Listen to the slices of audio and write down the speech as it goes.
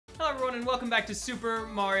everyone, and welcome back to Super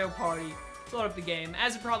Mario Party. Let's load up the game.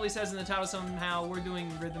 As it probably says in the title somehow, we're doing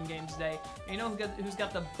rhythm games today. And you know who's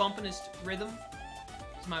got the bumpinest rhythm?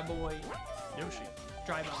 It's my boy, Yoshi.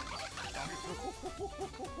 Drive On.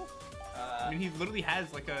 I mean, he literally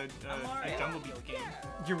has like a Jungle Beat game.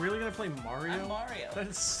 You're really gonna play Mario? I'm Mario. That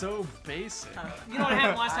is so basic. You know what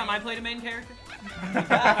happened last time I played a main character?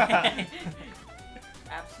 Absolutely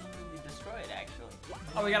destroyed, actually.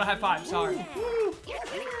 Oh, we got a high five, sorry.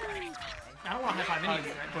 I don't want to high five any of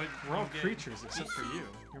you, right? But we're all creatures except for you.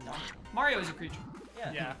 You're Mario. Mario is a creature.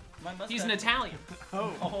 Yeah. My mustache. He's an Italian. Oh,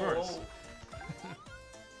 of course.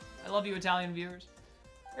 I love you, Italian viewers.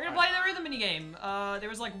 We're gonna play the rhythm minigame. There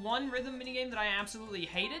was like one rhythm minigame that I absolutely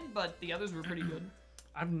hated, but the others were pretty good.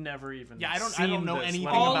 I've never even Yeah, I don't seen know this, anything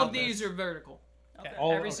let All alone- of these are vertical. Okay.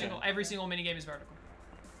 Oh, every okay. single minigame is vertical.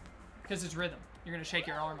 Because it's rhythm. You're gonna shake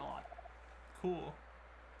your arm a lot. Cool.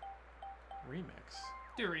 Remix.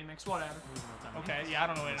 Do a remix, whatever. Okay, yeah, I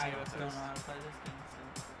don't know what I any of don't this know is. how to play this game,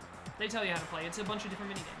 so... They tell you how to play. It's a bunch of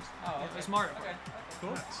different minigames. Oh, okay. It's Mario. Okay,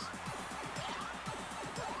 Cool. Nice.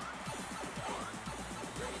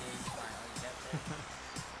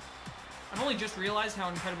 I've only just realized how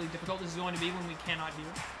incredibly difficult this is going to be when we cannot hear.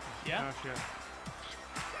 Yeah? Gosh, yeah.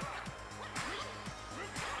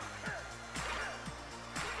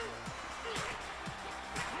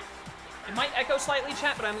 It might echo slightly,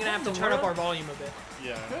 chat, but I'm gonna have to turn up our volume a bit.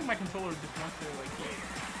 Yeah. I feel like my controller just wants to like...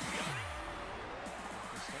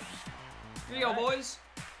 Here you go, boys.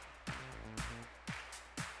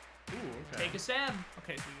 Ooh, okay. Take a stab.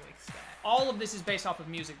 Okay, so you like stat. All of this is based off of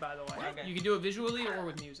music, by the way. Okay. You can do it visually or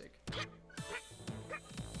with music.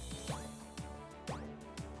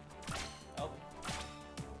 Oh.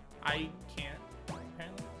 I can't,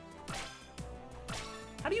 apparently.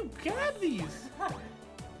 How do you grab these?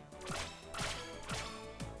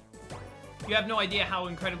 You have no idea how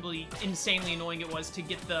incredibly, insanely annoying it was to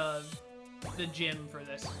get the gem for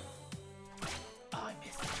this. Oh, I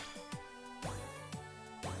missed it.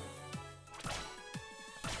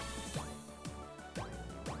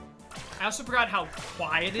 I also forgot how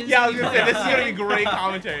quiet it is. Yeah, I was gonna say, this is gonna be great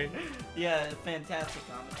commentary. Yeah, fantastic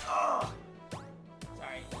comment. Oh.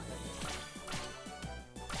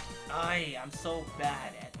 Sorry. I'm so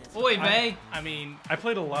bad at this. Oi, Bay. I mean, I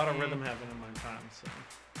played a lot of Rhythm Heaven in my time, so.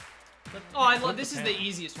 Oh, I love this. Is the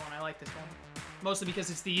easiest one. I like this one. Mostly because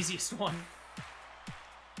it's the easiest one.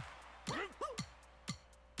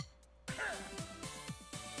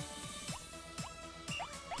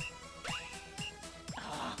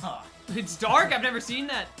 It's dark? I've never seen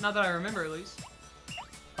that. Not that I remember, at least.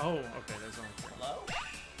 Oh, okay, there's only three. Hello?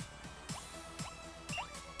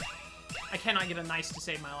 I cannot get a nice to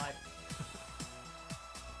save my life.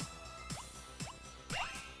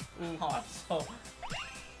 Oh, I'm so...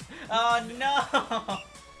 Oh, no!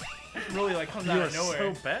 it really like comes You out are of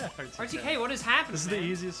nowhere. so bad, RTK. RTK, what is happening, This is man? the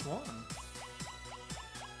easiest one.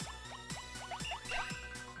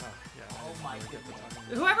 Oh, yeah. I Oh didn't my really get the goodness.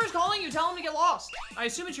 time. Whoever's calling you, tell him to get lost. I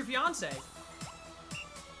assume it's your fiance.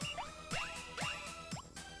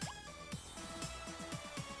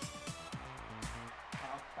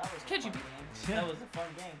 Oh, that was a Kid, you fun be- game. That was a fun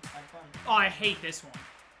game. Had fun. Oh, I hate this one.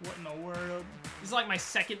 What in the world? This is like my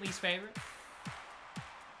second least favorite.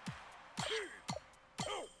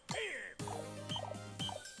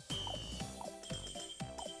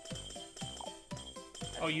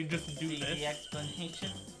 Oh, you just do See this? the explanation?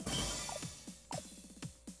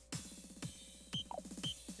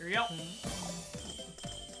 Here we go.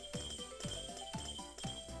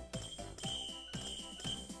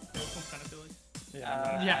 This one's kind of silly.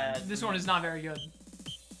 Yeah, Yeah, this one is not very good.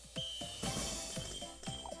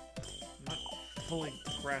 I'm not fully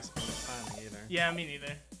grasping the timing either. Yeah, me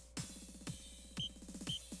neither.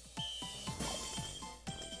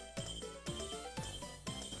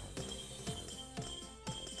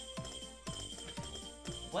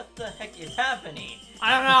 What the heck is happening?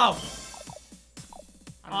 I don't know.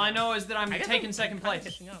 All I know is that I'm I guess taking I'm second kinda place.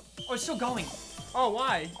 catching up. Oh, it's still going. Oh,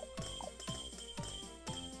 why?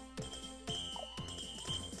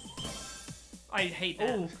 I hate that.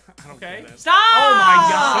 Oh, I don't okay. get it. Stop! Oh my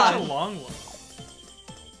God. Such a long one.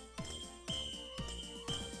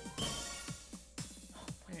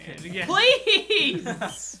 Yeah, it again.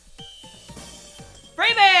 Please!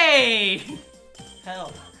 Free me!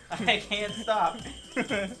 Hell, I can't stop.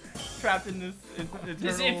 Trapped in this eternal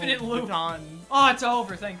This infinite loop. baton Oh, it's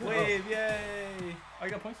over, thank God. wave, yay! Oh, I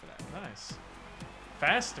got points for that. Nice.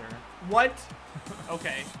 Faster. What?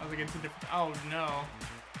 Okay, I was like, it's a different. Oh no.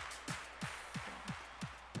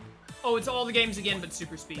 Oh, it's all the games again, but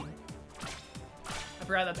super speed. I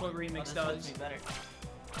forgot that's what Oh, Remix this does. fits me better.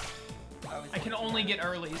 I can only get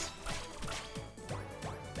earlies.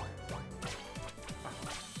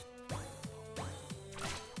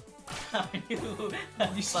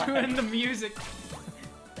 You screw in the music.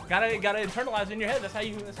 Gotta internalize it in your head. That's how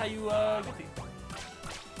you get these.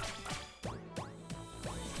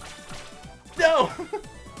 No!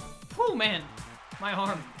 Oh man, my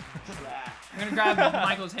arm. I'm gonna grab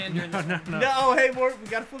Michael's hand during this. No, hey, more. We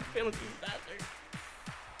gotta flip the panel faster.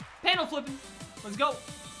 Panel flipping. Let's go.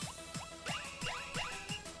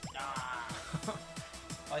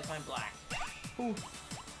 Always find black. Ooh.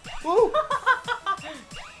 Ooh.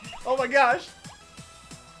 Oh my gosh.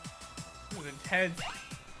 This is intense.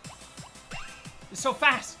 It's so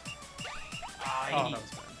fast. Oh, that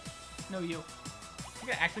was bad. No, you. I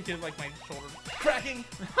think I actually did like my shoulder cracking.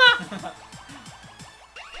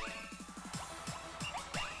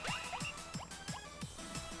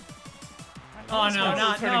 Oh no,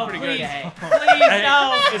 not turning no, pretty please, good. please,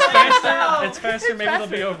 no. It's faster. It's faster. Maybe they'll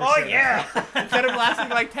be over. Oh soon. yeah! Instead of lasting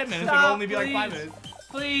like 10 minutes, Stop, it'll only be like 5 please. minutes.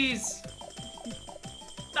 Please.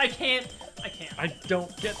 I can't. I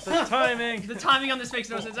don't get the timing. The timing on this makes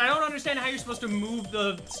no sense. I don't understand how you're supposed to move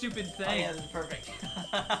the stupid Oh thing. yeah, this is perfect.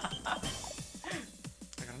 I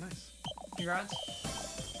got a nice. Congrats.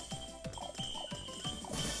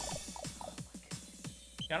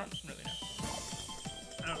 Yeah, I don't really know.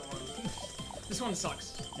 I don't know. This one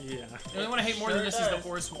sucks. Yeah. The only one I hate more than this is the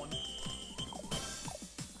horse one.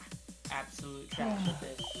 Absolute trash with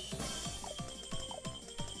this.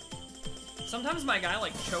 Sometimes my guy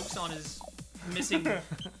like chokes on his missing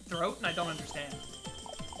throat, and I don't understand.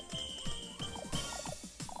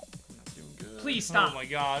 Not doing good. Please stop. Oh my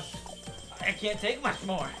gosh. I can't take much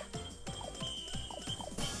more.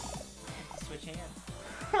 Switch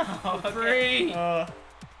hands. Free. Uh,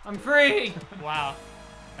 I'm free. wow.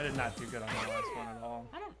 I did not do good on the last one at all.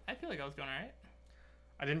 I feel like I was going alright.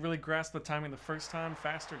 I didn't really grasp the timing the first time.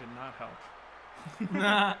 Faster did not help.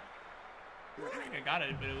 Nah. I got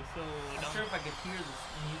it, but it was still I'm dumb. sure if I could hear this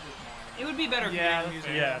music more. It would be better if Yeah, you that's music.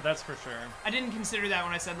 fair. Yeah, that's for sure. I didn't consider that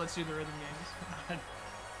when I said let's do the rhythm games.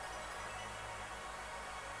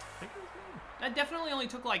 That definitely only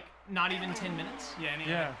took like not even 10 minutes. Yeah,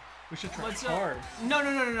 anyway. Yeah, we should try Let's hard.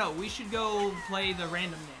 No. We should go play the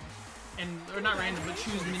random game, or not random, but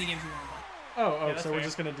choose the mini games we want to play. Oh, that's so we're fair.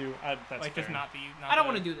 just gonna do. That's Like, fair. just not the. I don't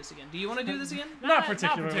want to do this again. Do you want to do this again? Not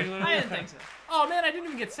particularly. particularly. I didn't think so. Oh man, I didn't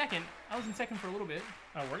even get second. I was in second for a little bit.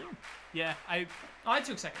 Oh, were you? Yeah, Oh, I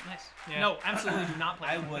took second. Nice. Yeah. No, absolutely do not play.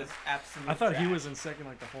 I was absolutely. I thought he trash. was in second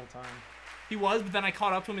like the whole time. he was, but then I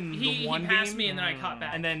caught up to him in He the one passed game, me and then I caught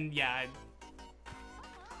back. and then yeah,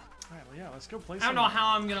 All right, well, yeah, let's go play. I don't know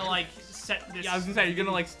how I'm gonna like set this. yeah. I was gonna say you're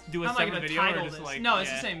gonna like do a How am I separate gonna video title or just this? like No, it's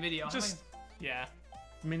yeah. the same video. Just Yeah.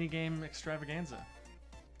 minigame extravaganza.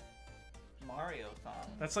 Mario song.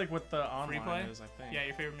 That's like what the online play? is, I think. Yeah,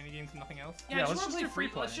 your favorite minigames and nothing else. Yeah, Yeah, I let's just just wanna do play free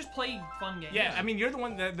play. Let's just play fun games. Yeah, I mean you're the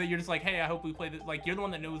one that you're just like, hey, I hope we play this. Like you're the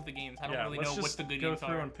one that knows the games. I don't Yeah, really let's know just what the good go games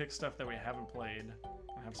through are. and pick stuff that we haven't played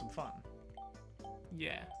and have some fun.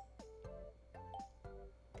 Yeah.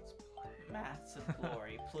 Maths of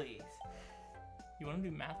glory, please. You want to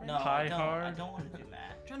do math? Right No, now? Pie I don't. hard. I don't want to do math.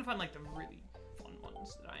 I'm trying to find like the really fun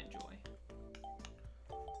ones that I enjoy.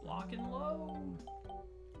 Lock and load.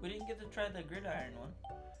 We didn't get to try the gridiron one.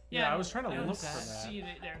 Yeah, I was trying to yeah, look let's for that. See,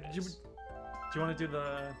 there it Do is. you want to do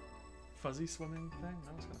the fuzzy swimming thing?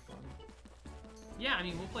 That was kind of fun. Yeah, I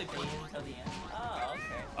mean we'll play Wait both. until the end. Oh,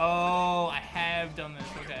 okay. Oh, I have done this.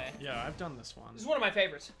 Okay. Yeah, I've done this one. This is one of my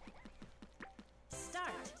favorites.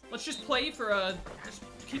 Start. Let's just play for just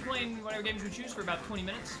keep playing whatever games we choose for about 20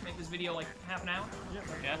 minutes. Make this video like half an hour. Yeah,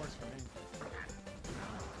 that Yeah. works for me.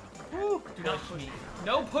 Woo! Do not Push push. me.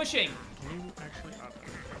 No pushing. Can you actually? I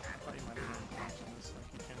thought you might have been watching this like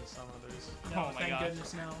you can in some others. No, Oh my thank gosh.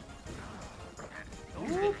 goodness no. No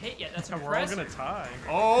one's been hit yet. That's We're all impressive. gonna tie.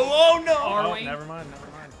 Oh no! Are Oh, we? never mind.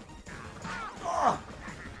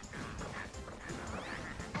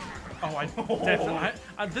 Oh, I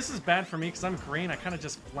definitely. This is bad for me because I'm green. I kind of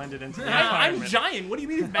just blended into the I'm environment. giant. What do you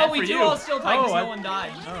mean it's bad Oh, we for do you? all still tie because Oh, no I- one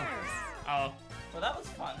died. Oh. Oh. Well, that was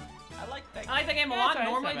fun. I like that. I like that game a Yeah, lot. it's alright,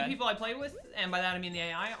 it's Normally, not the bad. people I play with, and by that I mean the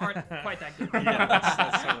AI, aren't quite that good. Yeah,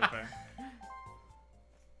 that's totally fair.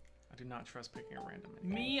 I do not trust picking a random.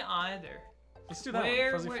 minigame. Me either. Let's do that Where?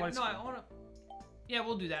 one. Fuzzy Where? Flight No, I School. want to. Yeah,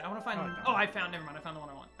 we'll do that. I want to find. Oh, no. Oh, I found. Never mind. I found the one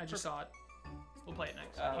I want. I just saw it. We'll play it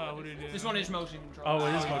next. What do you do? This one is motion control. Oh,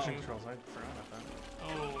 it is Oh. motion controls. I forgot about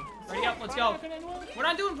that. Oh. Ready up? Let's go. We're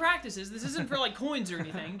not doing practices. This isn't for like coins or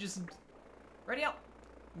anything. Just ready up,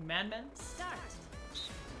 madmen. Start.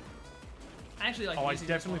 I actually like. Oh, I using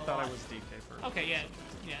this definitely one a thought I lot. was DK for. Okay, yeah,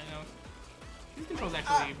 no. These controls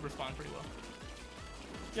actually respond pretty well.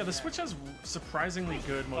 Yeah, the Switch has surprisingly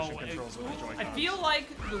good motion controls with the Joy-Cons. I feel like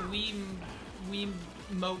the Wii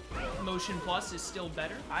Motion Plus is still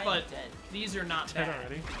better, I am but dead. these are not Dead bad.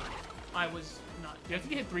 already. I was not. You have to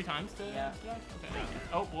get hit 3 times to. Yeah. Okay.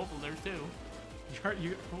 Oh, well, there's 2.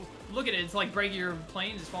 Look at it. It's like break your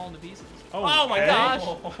plane is falling to pieces. Oh my okay.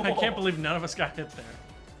 gosh! I can't believe none of us got hit there.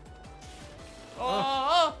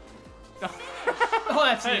 Oh! Oh,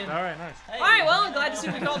 that's Hey, it. all right, nice. Hey. All right, well, I'm glad to see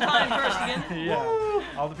we called time first again. Yeah,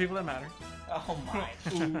 all the people that matter. Oh my.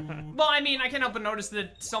 Well, I mean, I can't help but notice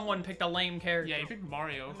that someone picked a lame character. Yeah, you picked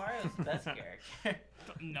Mario. Mario's the best character.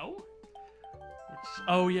 No?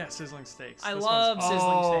 Oh yeah, sizzling steaks. I This love one's-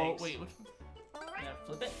 sizzling Oh, steaks. wait, which You gotta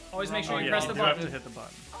flip it. Always make Oh sure you yeah, press you the do have button. to hit the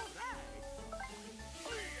button.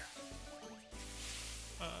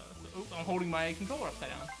 I'm holding my controller upside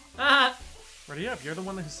down. Ah, Ready up. You're the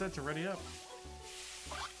one who said to ready up.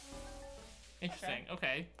 Interesting.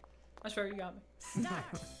 Okay. that's fair. You got me. Start.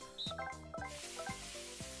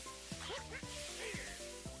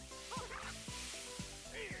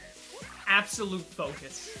 Absolute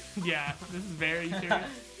focus. Yeah, this is very serious.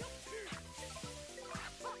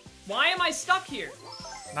 Why am I stuck here?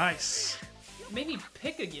 Nice. It made me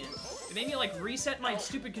pick again. It made me like reset my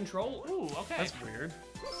stupid controller. Ooh, okay. That's weird.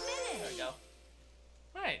 There we go.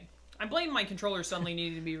 Right. I blame my controller suddenly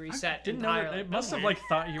needed to be reset Didn't know that. entirely. It must have like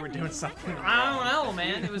thought you were doing something. I don't know,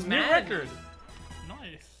 man. It was New mad. record.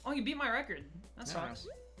 Nice. Oh, you beat my record. That Yeah. sucks.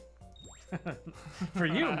 For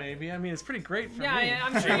you, maybe. I mean, it's pretty great for Yeah, me.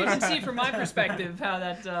 I'm sure you can see from my perspective how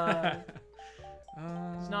that.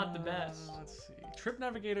 It's not the best. Let's see. Trip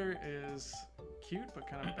Navigator is cute, but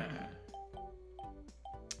kind of bad.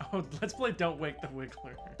 Oh, let's play Don't Wake the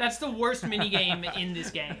Wiggler. That's the worst minigame in this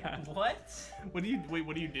game. What? What do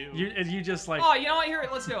you do? You just like Oh, you know what? Here,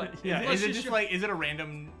 let's do it. Yeah, Let's Is it just show- like, is it a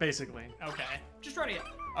random? basically. Okay. Just ready it.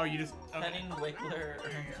 Oh, you just. Okay. Petting Wiggler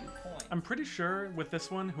earns you points. I'm pretty sure with this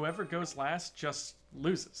one, whoever goes last just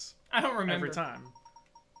loses I don't remember. every time.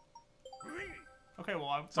 Okay, well,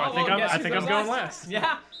 I'm. So Oh, I think well, I'm guess I who think goes I'm going last.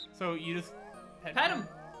 Yeah. So you just. Pet him.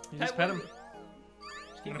 You just pet him.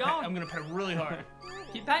 Keep I'm going. gonna pet him really hard.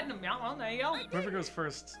 Keep petting him. Yeah, well, there you go. Whoever goes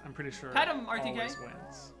first, I'm pretty sure Pet him, RTK. always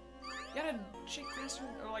wins. You gotta shake faster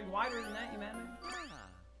or like wider than that, you man.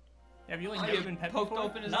 Have you like Oh, never you been pet poked before?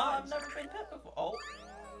 open his No, eyes. I've never been pet before. Oh.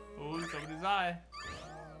 Oh, he's opened his eye.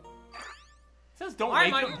 It says don't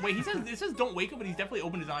Alright, wake Mike. him. Wait, it says don't wake him, but he's definitely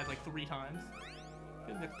opened his eyes like 3 times. I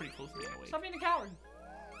feel like that's pretty close to being awake. Stop being a coward.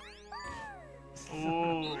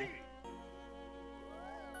 Oh.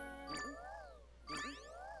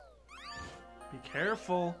 Be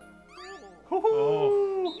careful.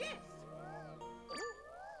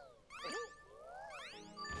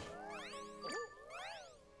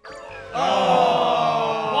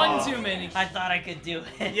 Oh. One too many. I thought I could do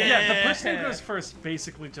it. Yeah, the person who goes first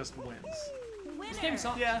basically just wins. This game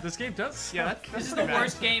sucks. Yeah. This game does. Yeah, that's This is the pretty bad.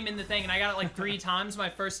 worst game in the thing, and I got it like 3 times my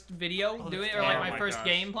first video doing it, or like Oh my my first gosh.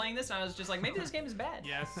 game playing this, and I was just like, maybe this game is bad.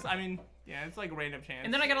 Yes, I mean, yeah, it's like random chance.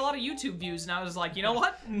 And then I got a lot of YouTube views, and I was like, you know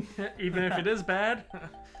what? Even if it is bad.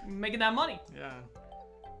 Making that money. Yeah.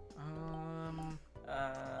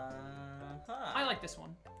 I like this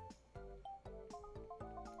one.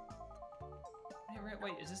 Hey,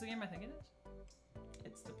 wait, is this the game I think it is?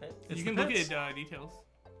 It's the pit. It's you the can look pits. at details.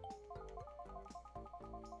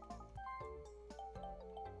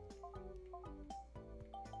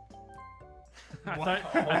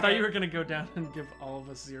 I thought you were gonna go down and give all of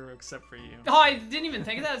us 0 except for you. Oh, I didn't even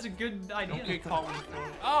think of that as a good idea. Don't get caught with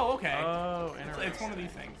Oh, okay. Oh, It's interesting. one of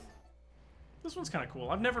these things. This one's kind of cool.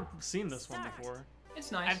 I've never seen this one Start. before.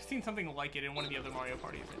 It's nice. I've seen something like it in one of the other Mario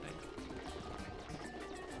parties, I think.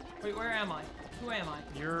 Wait, where am I? Who am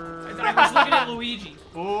I? You're. I was looking at Luigi.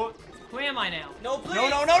 Oh, Who am I now? No, please. no,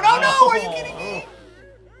 no, no, no, no! Are you kidding me?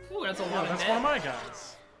 Oh, Ooh, that's a yeah, lot of that's net. one of my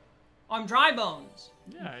guys. I'm Dry Bones.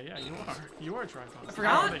 Yeah, you are. You are trying. I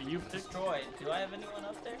forgot. That you picked. Destroyed. Do I have anyone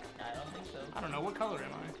up there? I don't think so. I don't know, what color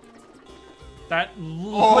am I? That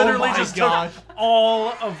literally my just gosh. took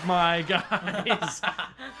all of my guys.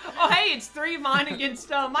 Oh, hey, it's 3 of mine against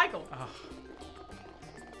Michael. Oh.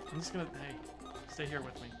 I'm just gonna. Hey, stay here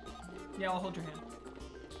with me. Yeah, I'll hold your hand.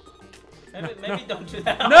 Maybe don't do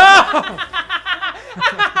that. No!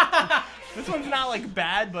 This one's not like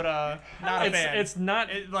bad, but not a fan. It's not.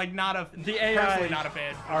 like not a The personally AI not a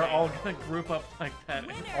fan. are all gonna group up like that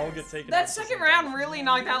and all get taken. That out. second round really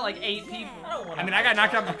knocked out like 8 people. I don't want I mean, I got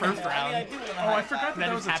knocked out the first I round. mean, I do wanna Oh, I high forgot five. that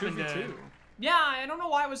That was a just happened 2v2. Yeah, I don't know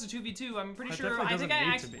why it was a 2v2. I'm pretty That sure. definitely I think doesn't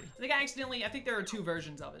I, need to be. I think I accidentally. I think there are 2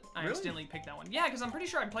 versions of it. I Really? accidentally picked that one. Yeah, because I'm pretty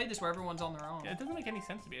sure I played this where everyone's on their own. Yeah, it doesn't make any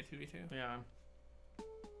sense to be a 2v2. Yeah.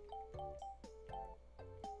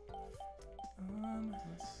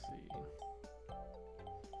 Let's see.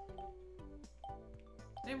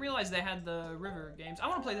 I didn't realize they had the river games. I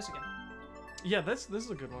want to play this again. Yeah, this is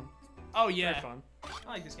a good one. Oh Very yeah. fun.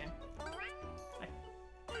 I like this game. Hey.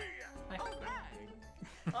 Hey.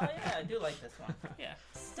 Oh yeah, I do like this one. Yeah.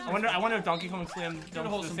 Start. I wonder if Donkey Kong Slam jumps the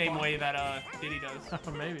wholesome same fun. way that Diddy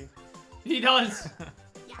does. Maybe. He does.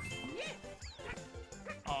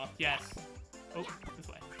 Oh yes. Oh, this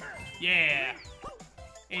way. Yeah.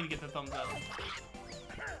 And you get the thumbs up.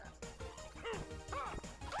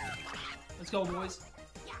 Let's go, boys.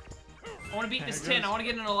 I want to beat this There it 10. goes. I want to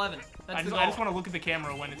get an 11. That's I the just goal. want to look at the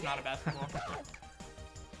camera when it's not a basketball.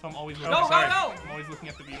 So I'm always looking. Go, sorry. go, I'm always looking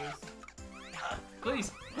at the viewers. go!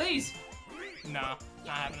 Please, please. No, not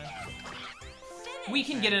happening. We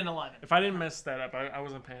can get an 11. If I didn't mess that up, I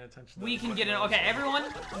wasn't paying attention. We can get an. Okay, everyone,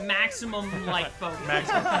 maximum like focus.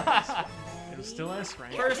 Maximum focus. It was still S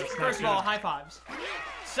rank. First That's not of all, good. high fives.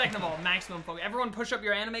 Second of all, maximum focus. Everyone, push up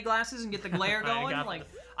your anime glasses and get the glare I going. got Like,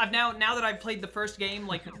 this. I've now that I've played the first game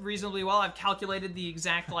like reasonably well, I've calculated the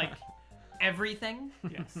exact like everything,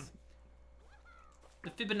 Yes. the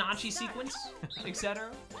Fibonacci sequence,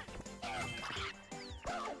 etc.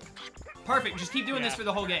 Perfect. Just keep doing this Yeah. for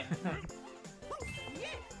the whole game.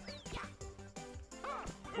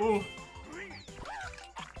 Ooh.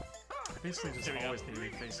 I basically just There we go. always need to be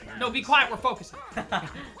facing. No, be quiet. We're focusing.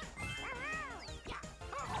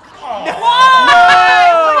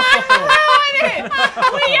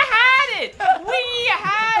 We had it! We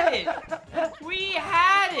had it! We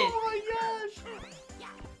had it! Oh my gosh.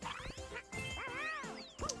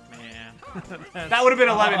 Man. That would have been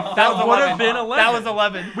 11. That That was would 11. have been 11. That was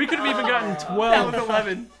 11. We could have even gotten That 12. was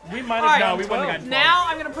 11. We might All have right, gotten we wouldn't 12. have gotten now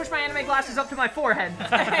I'm gonna push my anime glasses up to my forehead,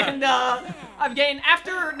 and I've gained.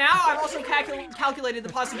 After now, I've also calculated the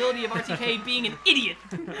possibility of RTK being an idiot.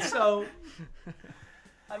 So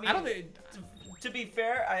I mean, I don't think. to be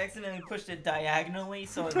fair, I accidentally pushed it diagonally,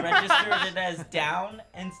 so it registered it as down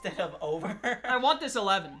instead of over. I want this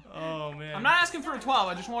 11. Oh man. I'm not asking for a 12.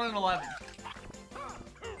 I just want an 11.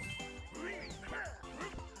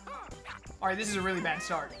 All right, this is a really bad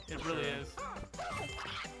start. It really is.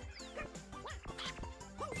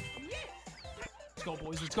 Let's go,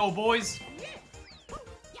 boys. Let's go, boys.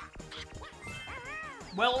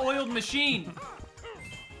 Well-oiled machine.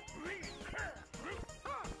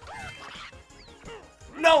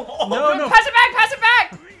 No. No. Pass it back. Pass it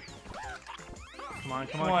back. Come on,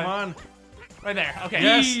 come Come on, on. come on. Right there. Okay.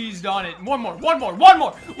 Yes. He's done it. One more. Yeah. All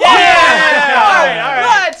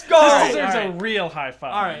right. Let's go. This deserves Alright. a real high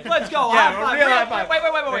five. All right. Let's go. Yeah, High five. real high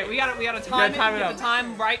five. Wait. We gotta time it. time it Get up. the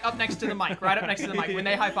time right up next to the mic. Right up next to the mic when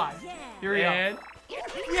they high five. Here we go. And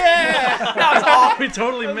yeah. That was awful. We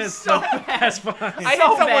totally missed. so So bad. that's fine. I hit So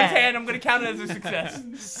someone's bad. hand. I'm gonna count it as a success.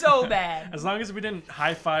 So bad. As long as we didn't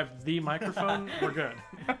high five the microphone, we're good.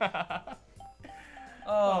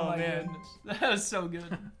 Oh, my man. goodness. That was so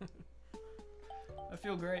good. I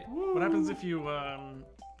feel great. What happens if you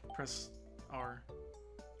press R?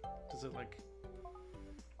 Does it like?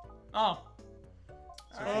 Oh.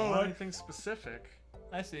 So if you want anything specific,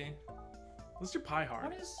 I see. let's do Pie Hard.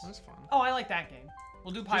 What is- That's fun. Oh, I like that game.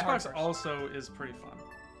 We'll do Pie Juice Hard Box first. also is pretty fun.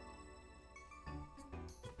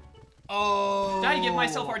 Oh. Did I give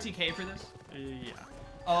myself RTK for this? Yeah.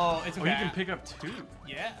 Oh, it's okay. Oh, you can pick up 2.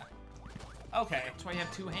 Yeah. Okay. That's why you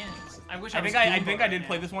have 2 hands. I wish I I was think I Goomba think I right did now.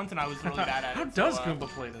 play this once and I was really bad at it. How does so, Goomba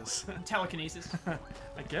play this? Telekinesis.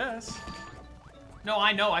 I guess. No,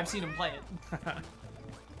 I know. I've seen him play it.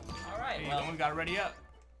 All right, Hey, well, no one got ready up.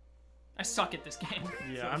 I suck at this game.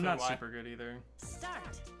 Yeah, So- I'm so not do I. super good either.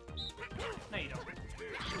 Start. No, you don't.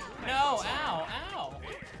 No, ow, ow.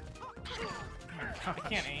 I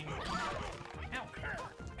can't aim. Ow.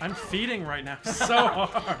 I'm feeding right now so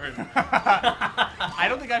hard. I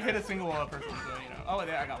don't think I've hit a single person, so, you know. Oh,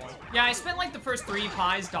 there, I got one. Yeah, I spent like the first 3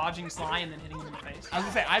 pies dodging Sly and then hitting him in the face. I was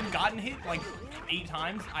gonna say, I've gotten hit like 8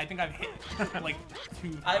 times. I think I've hit like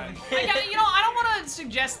 2 I've times. I don't want to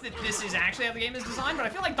suggest that this is actually how the game is designed, but I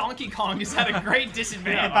feel like Donkey Kong is at a great Yeah,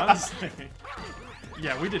 disadvantage. honestly.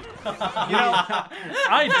 Yeah, we did. You know,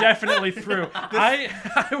 I definitely threw.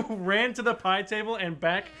 I ran to the pie table and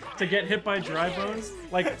back to get hit by dry bones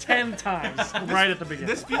like 10 times right at the beginning.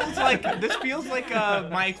 This feels like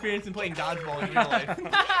my experience in playing dodgeball in real life.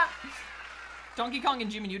 Donkey Kong and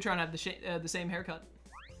Jimmy Neutron have the same haircut.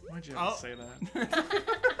 Why'd you have Oh. to say that?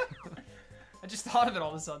 I just thought of it all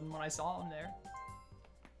of a sudden when I saw him there.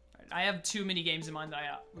 Alright, I have 2 mini games in mind that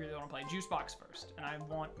I really want to play. Juice Box first, and I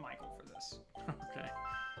want Michael for this. Okay.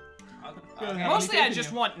 Okay. Mostly, faith I in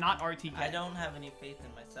just you. want not RTK. I don't have any faith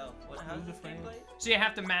in myself. How's Move the this game frame. played? So you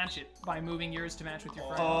have to match it by moving yours to match with your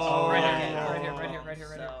friends. Oh, right okay. here, right here, right here, right here,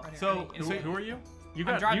 right here, right here. So- Any- so- Who are you? You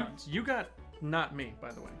I'm got dry you. bones. You got not me,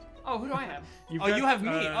 by the way. Oh, who do I have? You've Oh, got, you have me.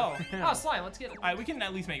 Oh. yeah. Oh, Sly, let's get it. All right, we can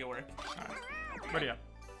at least make it work. Ready up.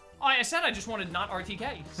 Oh, I said I just wanted not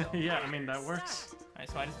RTK. So. Yeah, I mean that works. All right,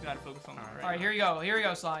 so I just gotta focus on the All right. All right, here you go. Here you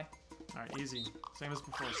go, Sly. All right, easy. Same as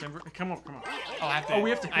before. Same. Come on, come on. Oh, I have to. Oh, we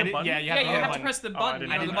have to hit I a did, button? Yeah, you Yeah, have you to hit a have to button. press the I button.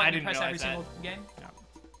 didn't You know, the know. button I you didn't press every realize single game.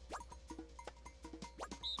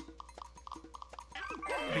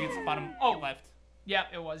 I think it's bottom. Oh. Left. Yeah,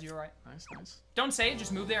 it was. You're right. Nice, nice. Don't say it.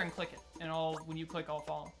 Just move there and click it, and when you click, I'll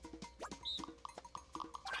follow.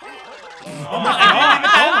 Oh my god!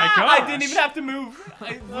 I didn't even have to move. I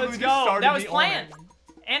Let's literally just go. started That was the planned.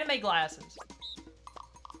 Anime glasses.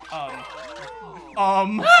 How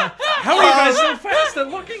How are you guys so fast at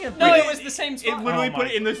looking at No, me? it was the same spot. it literally Oh put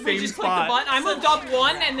my- it in the We same just clicked the spot. button. I moved up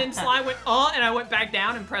one, and then Sly went, and I went back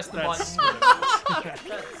down and pressed the That's button.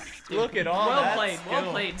 Look at all Well that played. skill.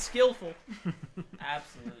 Well played. Skillful.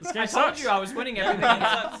 Absolutely. This game I told sucks. you I was winning everything.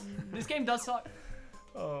 This game does suck.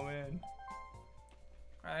 Oh man.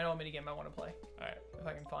 Alright, I know what minigame I want to play. All right. If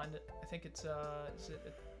I can find it. I think it's,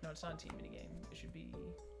 no, it's not a team minigame. It should be...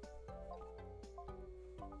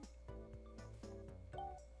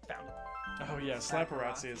 Found it. Oh yeah,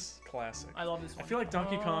 Slapperazzi is classic. I love this one. I feel like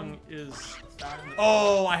Donkey Kong is.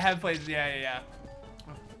 Oh, I have played. Yeah.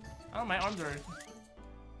 Oh, my arms are.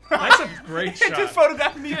 That's a great It shot. just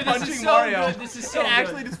photographed me Dude, this punching is so Mario. good. This is so It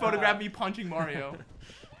actually good. just photographed me punching Mario.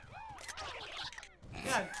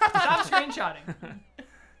 God, stop screenshotting.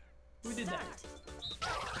 Who did that?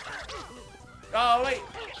 Oh wait.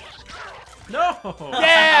 No.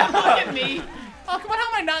 Yeah. Look at me. Oh come on, how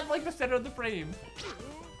am I not like the center of the frame?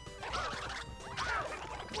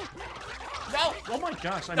 No. Oh my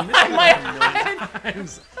gosh, I No, missed it my like a million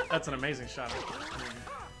times. That's an amazing shot.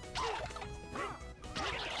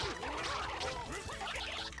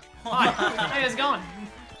 Hey, it's gone.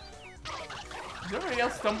 Does everybody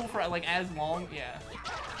else stumble for like as long? Yeah.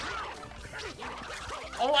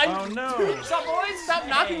 Oh, Oh no. What's up, boys? Stop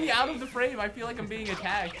knocking me out of the frame. I feel like I'm being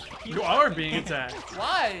attacked. You are being attacked.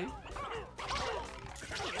 Why?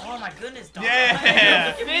 Oh my goodness, dog.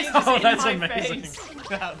 Yeah. Fist is Oh, in that's my amazing. face.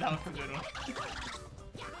 that was a good one.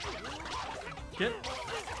 Get.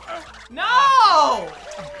 No!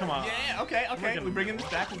 Oh, come on. Yeah. Okay. Look Okay. at We him. bring in this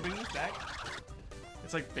back. We bring this back.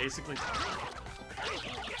 It's like basically.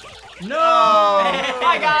 No.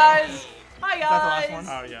 Hi, guys. Hi, Is that the last guys. one?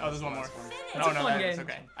 Oh yeah. Oh, there's one more. last one. It's a No, fun that's game.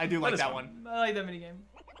 okay. I do That like is that fun. one. I like that minigame.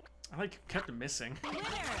 I like kept missing.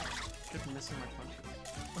 Kept missing my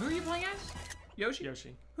punches. Who are you playing as? Yoshi?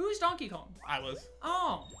 Yoshi. Who's Donkey Kong? I was.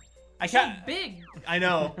 Oh, I so can't. big. I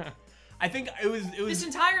know. I think it was. This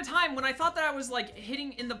entire time, when I thought that I was like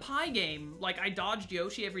hitting in the pie game, like I dodged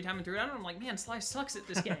Yoshi every time and threw it at him. I'm like, man, Sly sucks at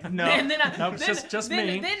this game. No. And then, Nope, just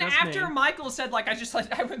me, Then just after me. Michael said like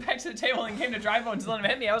I went back to the table and came to Dry Bones to let him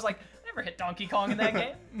hit me. I was like, I never hit Donkey Kong in that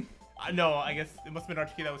game. No, I guess it must have been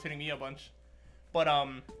RTK that was hitting me a bunch. But I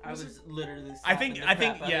was literally. I think- slapping the I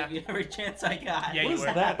think- crap out yeah. of you every chance I got. yeah, What you is were.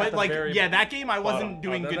 that at But the like, very yeah, that game I bottom? wasn't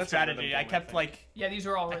doing Oh, good that's a rhythm strategy. game, I I kept think. like, Yeah, these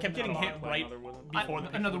are all. I kept getting hit right Another with him. before the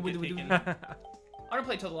another people would with get the- taken. I'm gonna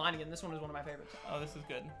play Total Line again. This one is one of my favorites. Oh, this is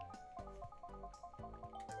good.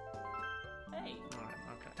 Hey. Alright,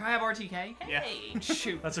 okay. Do I have RTK? Yeah. Hey.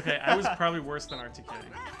 Shoot. That's okay. I was probably worse than RTK.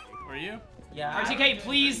 Were you? Yeah. I'm RTK, doing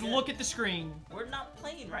please pretty good. look at the screen. We're not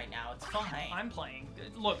playing right now. It's fine. I'm playing.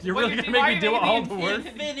 Look, You're what really you're gonna make why me are you do making all me the work?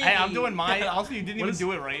 Infinity. Hey, I'm doing mine. Also, you didn't What even is-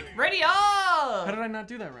 do it right. Ready up! How did I not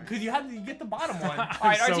do that right? Because you had to get the bottom one. All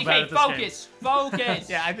right, I'm so bad RTK, at this game. focus, focus.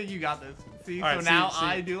 Yeah, I think you got this. See, Alright, so now see.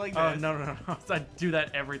 I do like this. Oh no. I do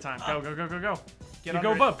that every time. Go. Get You go under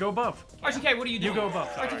it. above. Go above. RTK, what are you doing? You go above.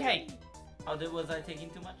 RTK, Oh, was I taking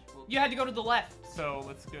too much? Well, you had to go to the left. So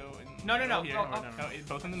let's go. And No. Here. Oh, no. No,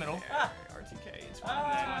 both in the middle. Ah. RTK, it's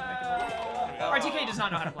Ah. RTK does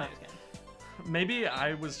not know how to play this game. Maybe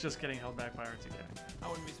I was just getting held back by RTK. I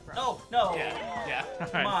wouldn't be surprised. No. Yeah.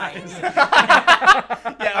 Alright, Mine. nice.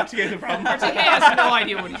 Yeah, RTK's the problem. RTK has no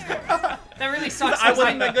idea what he's doing. That really sucks. I 'cause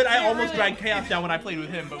wasn't that good. I it almost really- dragged Chaos down when I played with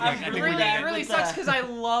him, but like, I think we Really, did it it. really With sucks the- because I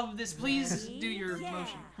love this. Please do your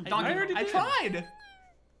motion. Donkey Kong. I tried.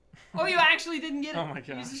 Oh, you actually didn't get it. Oh my He's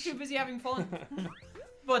just gosh. too busy having fun.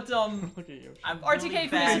 But Look at you. I'm RTK really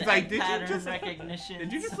for bad this- He's like, at did you pattern just- recognition.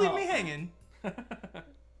 Did you just so- leave me hanging?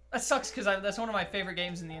 that sucks because that's one of my favorite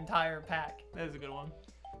games in the entire pack. That is a good one.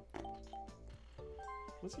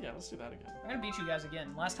 Let's do that again. I'm gonna beat you guys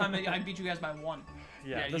again. Last time I beat you guys by 1.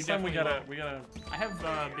 Yeah, Yeah, you this time we definitely gotta. I have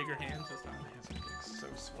bigger hands this time. So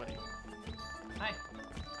sweaty. Hi.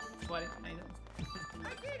 sweaty. How you doing?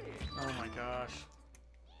 Oh my gosh.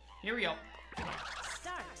 Here we go.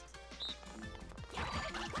 Start.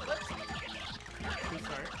 Who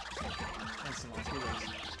start? Instant loss. Who lose?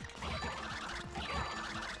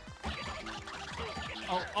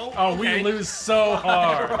 Oh, we okay. lose so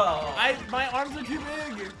hard. Bro. My arms are too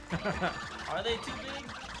big. Are they too big?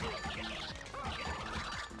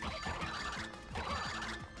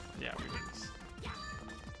 Yeah, we lose.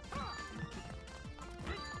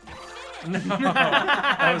 No.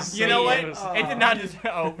 That was You so know what? close. It did not just.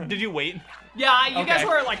 Oh, did you wait? Yeah, you guys Okay.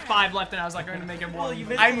 were at like 5 left, and I was like, I'm gonna make it one. you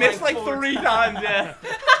missed I missed like four 3 times. Yeah.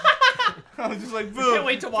 I was just like, boom. Can't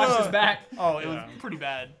wait to watch this back. Oh, it was Yeah. pretty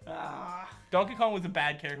bad. Ah, Donkey Kong was a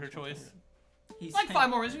bad character choice. he's Like 5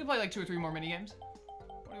 more minutes. We can play like 2 or 3 more mini games.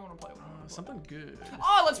 What do you want to play? Something good.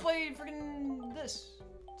 Oh, let's play freaking this.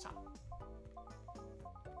 Stop.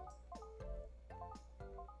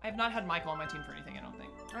 I have not had Michael on my team for anything, I don't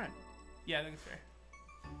think. All right. Yeah, I think it's fair.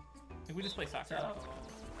 I think we just play soccer. So,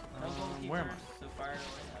 no goalkeepers, where am so fire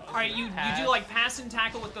away. All right, you Pass. do like pass and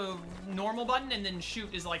tackle with the normal button, and then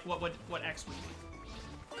shoot is like what X would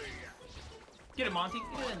be. Get it, Monty.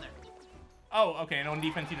 Get it in there. Oh, okay. And on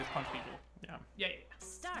defense, you just punch people. Yeah. Yeah, yeah.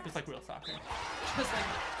 Start. Just like real soccer. Just like.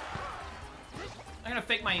 I'm gonna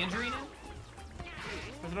fake my injury now.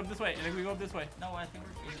 Push it up this way. I think we go up this way. No, I think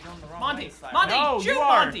we're going the wrong Monty, way. Slider. Monty, No, shoot, you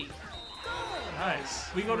are. Monty.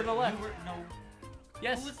 Nice. We go to the left. No.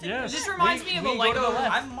 Yes. Who was thinking Yes. This reminds me of a we go to the Lego.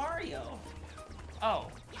 left. I'm Mario. Oh.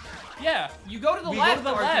 Yeah. You go to the We go left, to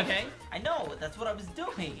the RPK. left. I know, that's what I was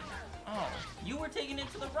doing. Oh. You were taking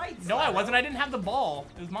it to the right. No, I Slider. wasn't. I didn't have the ball.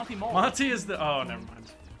 It was Monty Mole. Monty is the. Oh, never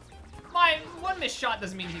mind. My one missed shot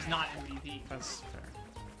doesn't mean he's not MVP. That's fair.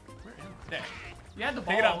 Where am I? There. You had the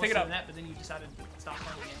ball Pick it up, almost pick it in up. Net, but then you decided to stop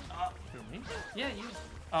playing the game. Who, me? Yeah, you.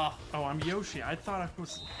 Oh. Oh, I'm Yoshi. I thought I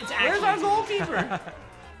was. It's Where's actually. our goalkeeper?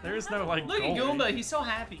 There is no like. Look at goalie. Goomba, he's so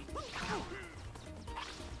happy.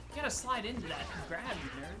 You gotta slide into that and grab,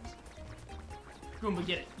 you nerds. Goomba,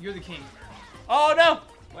 get it. You're the king. Oh no.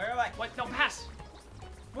 Where am I? What? No, pass.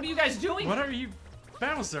 What are you guys doing? What are you,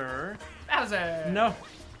 Bowser? Bowser. No.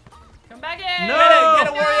 Come back in. No! Get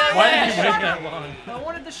it, Wario! Why Yeah. did you wait that long? I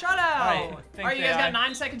wanted the shutout. Alright, All thanks, right, you guys AI. got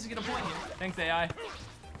 9 seconds to get a point here. Thanks, AI.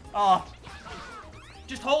 Oh.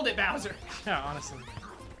 Just hold it, Bowser. Yeah, honestly.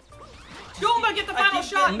 Goomba, get the final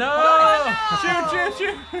shot. No! Oh, Shoot,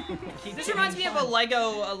 shoot, shoot. This reminds me of a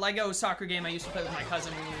Lego soccer game I used to play with my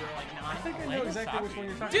cousin when we were like 9. I think I know Lego exactly soccer which one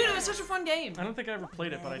you're talking Dude, it about. was such a fun game. I don't think I ever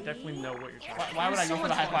played it, but I definitely know what you're talking about. Why would I go for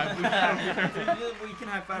the high five? We can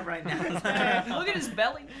high five right now. Look at his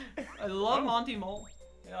belly. I love Oh. Monty Mole.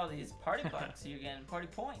 Look at all these party bucks you're getting, party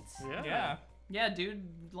points. Yeah. Yeah. Yeah, dude,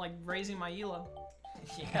 like raising my elo.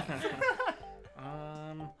 Yeah.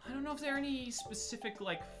 I don't know if there are any specific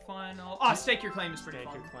like final. Oh, Stake Your Claim is pretty Stake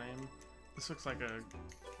fun. your claim. This looks like a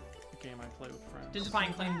game I play with friends. Identify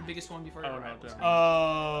and claim the biggest one before Oh, your no, rivals. don't.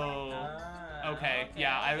 Oh. Ah, Okay.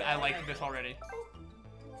 Yeah, I like this already.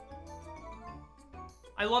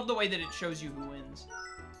 I love the way that it shows you who wins.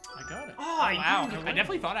 I got it. Oh, I Wow. do. I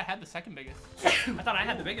definitely thought I had the second biggest. I thought I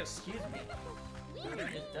had the biggest. Excuse me.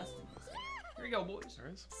 Just dust in this. Here we go, boys. There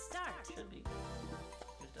is. Start. Should be.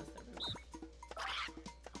 Just dust everywhere.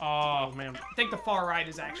 Oh, Oh. man. I think the far right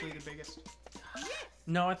is actually the biggest.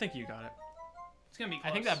 No, I think you got it. It's gonna be close.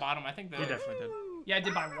 I think that bottom. I think the. You definitely did. Yeah, I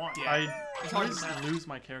did by 1. Yeah. I It's hard always to tell. lose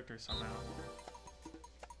my character somehow.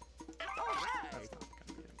 That's not gonna be it.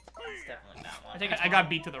 It's definitely not one. I think it's I mine. got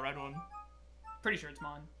beat to the red one. Pretty sure it's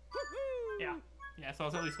mine. Yeah. Yeah, so I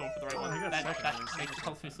was at least going for the right Oh, one. I got That, second that at least. makes,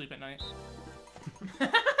 helps me sleep at night.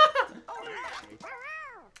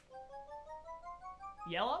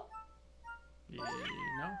 Yellow? Yeah,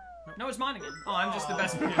 no? No, it's mine again. Oh, I'm just the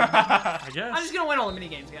best. I guess. I'm just gonna win all the mini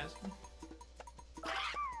games, guys.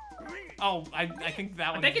 Oh, I think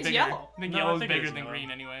that one. think it's bigger. yellow. I think No, I yellow's think it bigger is than yellow.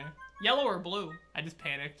 green anyway. Yellow or blue? I just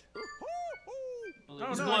panicked. Blue.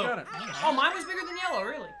 Oh, It's no, blue. I got it. Oh, mine was bigger than yellow,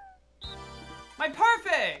 really. My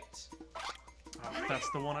perfect! Oh, that's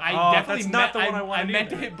the one. I Oh, definitely that's not the one I I wanted. meant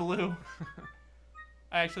to either. hit blue.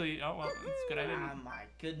 I actually. Oh well, it's good I Oh didn't. my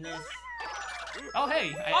goodness. Oh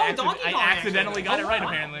hey, Oh, Donkey I Kong accidentally actually. got Oh, it right wow.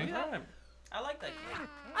 apparently. Yeah. Alright. I like that game.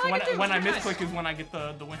 I like it too, When I it's pretty misclick is when I get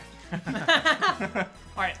the win. Alright,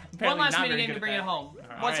 one Apparently last not mini very game good to at bring it that. home.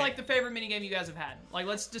 Alright. What's like the favorite mini game you guys have had? Like,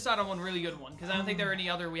 let's decide on one really good one, because I don't think there are any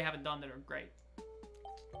other we haven't done that are great.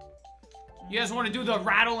 You guys want to do the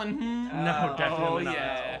rattle and No, definitely oh not.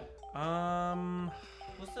 yeah.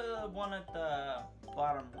 What's the one at the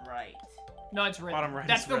bottom right? No, it's rhythm. Bottom right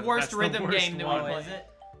That's is the rhythm. worst That's the rhythm worst game that one. we Oh, play. is it?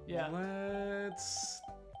 Yeah. Let's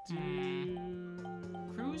do.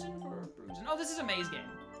 Cruising for bruising. Oh, this is a maze game.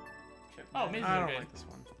 Oh, amazing. I don't good. like this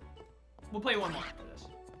one. We'll play one more after this.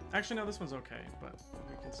 Actually, no, this one's okay, but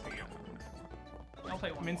we can still get one. I'll play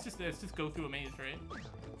I one mean, more. it's just go through a maze, right?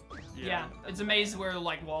 Yeah, it's a maze where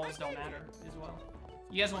like walls don't matter as well.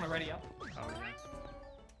 You guys want to ready up? Oh,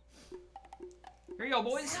 yeah. Here you go,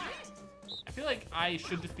 boys. I feel like I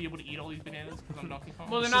should just be able to eat all these bananas because I'm Donkey Kong.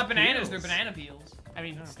 Well, they're It's not just bananas, peels. they're banana peels. I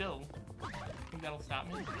mean, Yeah. still. Think that'll stop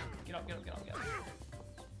me? Get up, get up, get up, get up.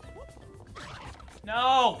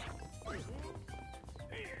 No!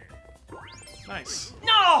 Nice.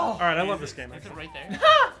 No! All right, I love this game. Is it Actually. right there?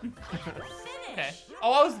 Finish. Okay.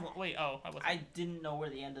 Oh, I was. Wait. Oh, I wasn't. I didn't know where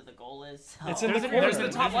the end of the goal is. So. It's in There's the an- corner. There's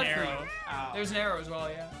the top There's left an for you. arrow. Oh, There's an arrow as well,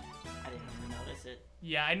 yeah. I didn't even notice it.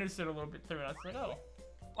 Yeah, I noticed it a little bit through. I was like, oh.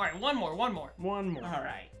 Alright, one more, one more. One more. All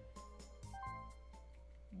right.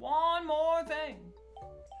 One more thing.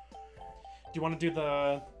 Do you want to do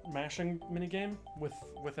the mashing minigame with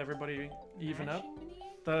everybody even up? Mashing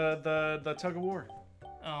mini? The tug of war.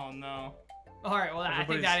 Oh no. Alright, well, I think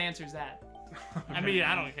Everybody's- that answers that. I mean,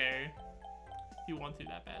 I don't care. If you want to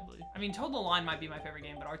that badly. I mean, Total Line might be my favorite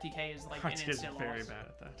game, but RTK is like an It's instant very loss. bad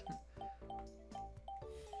at that.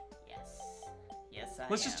 Yes. Yes, I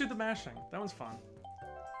Let's just do am. the mashing. That one's fun.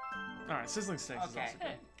 All right, sizzling steaks is Okay. also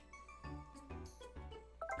good.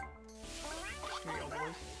 Here we go,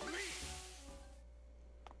 boys.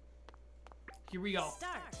 Here we go.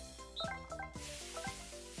 Start.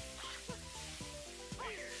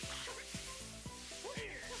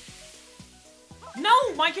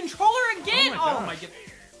 No, my controller again! Oh my Oh gosh. my god.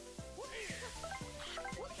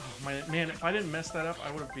 Oh, man, if I didn't mess that up,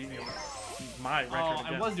 I would have beaten my record Oh,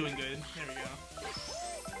 again. I was doing good. There we go.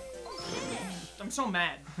 I'm so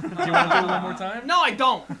mad. Do you want to do it one more time? No, I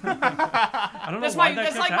don't. I don't know That's why my that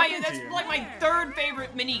that's kept like my happening that's to you. like my third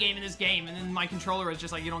favorite mini game in this game, and then my controller is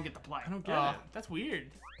just like you don't get to play. I don't get That's weird.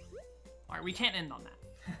 All right, we can't end on that.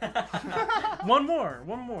 it. One more.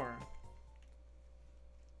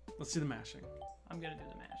 Let's do the mashing. I'm gonna do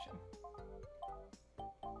the mashing.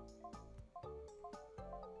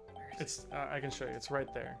 It's I can show you. It's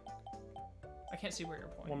right there. I can't see where you're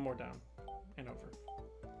pointing. One more down and over.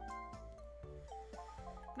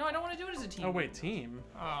 No, I don't want to do it as a team. Oh wait, team.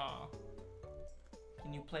 Oh.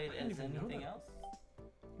 Can you play it didn't as even know anything that. else?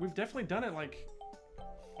 We've definitely done it like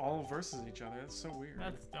all versus each other. That's so weird.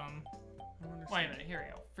 That's dumb. I don't Wait a understand. minute, here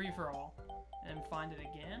we go. Free for all. And find it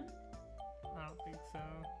again? I don't think so.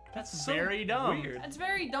 That's so very dumb. Weird. That's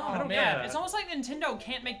very dumb. I don't get Yeah, that. it's almost like Nintendo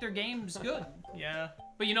can't make their games good. Yeah.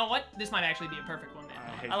 But you know what? This might actually be a perfect one, man. I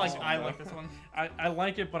hate I this one. like this one. I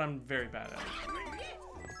like it, but I'm very bad at it.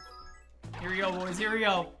 Here we go, boys. Here we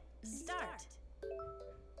go. Start.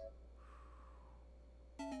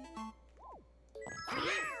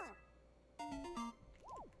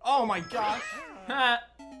 Oh my gosh.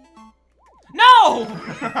 No!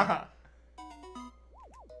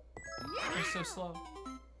 They're so slow.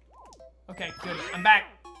 Okay, good. I'm back.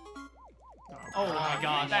 Oh my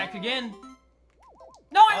gosh. Back again.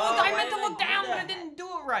 No, I meant to look down, but I didn't do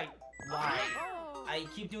it right. Why? I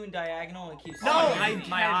keep doing diagonal and it keeps. No, falling.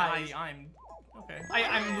 my eyes. I'm. Okay.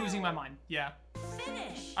 I'm losing my mind. Yeah.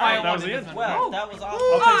 Finish. I that was wanted the to end. Well, that was awesome.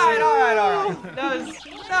 I'll take it. All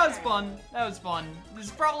right. That was fun. That was fun. This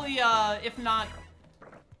is probably, if not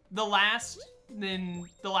the last, then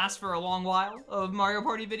the last for a long while of Mario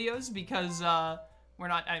Party videos because we're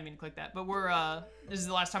not. I didn't mean to click that, but we're. This is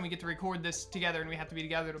the last time we get to record this together, and we have to be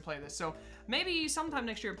together to play this. So maybe sometime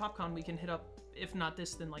next year at PopCon we can hit up. If not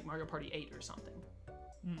this, then like Mario Party 8 or something.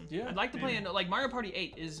 Yeah. I'd like to play like Mario Party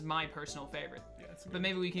 8 is my personal favorite. Yeah, it's But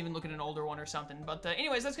maybe we can even look at an older one or something. But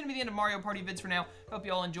anyways, that's going to be the end of Mario Party vids for now. Hope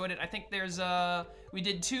you all enjoyed it. I think there's, we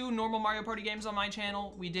did 2 normal Mario Party games on my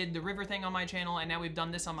channel. We did the river thing on my channel, and now we've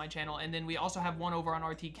done this on my channel. And then we also have one over on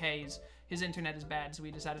RTK's. His internet is bad, so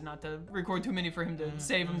we decided not to record too many for him to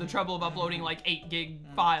save him the trouble of uploading like 8 gig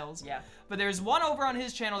files. Yeah. But there's one over on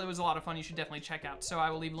his channel that was a lot of fun. You should definitely check out. So I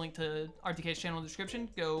will leave a link to RTK's channel in the description.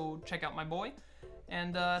 Go check out my boy.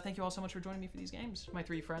 And thank you all so much for joining me for these games, my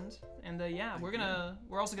 3 friends. And yeah,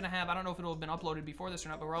 we're also gonna have, I don't know if it'll have been uploaded before this or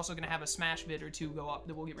not, but we're also gonna have a Smash vid or 2 go up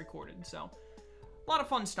that will get recorded. So a lot of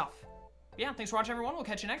fun stuff. Yeah, thanks for watching everyone. We'll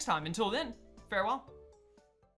catch you next time. Until then, farewell.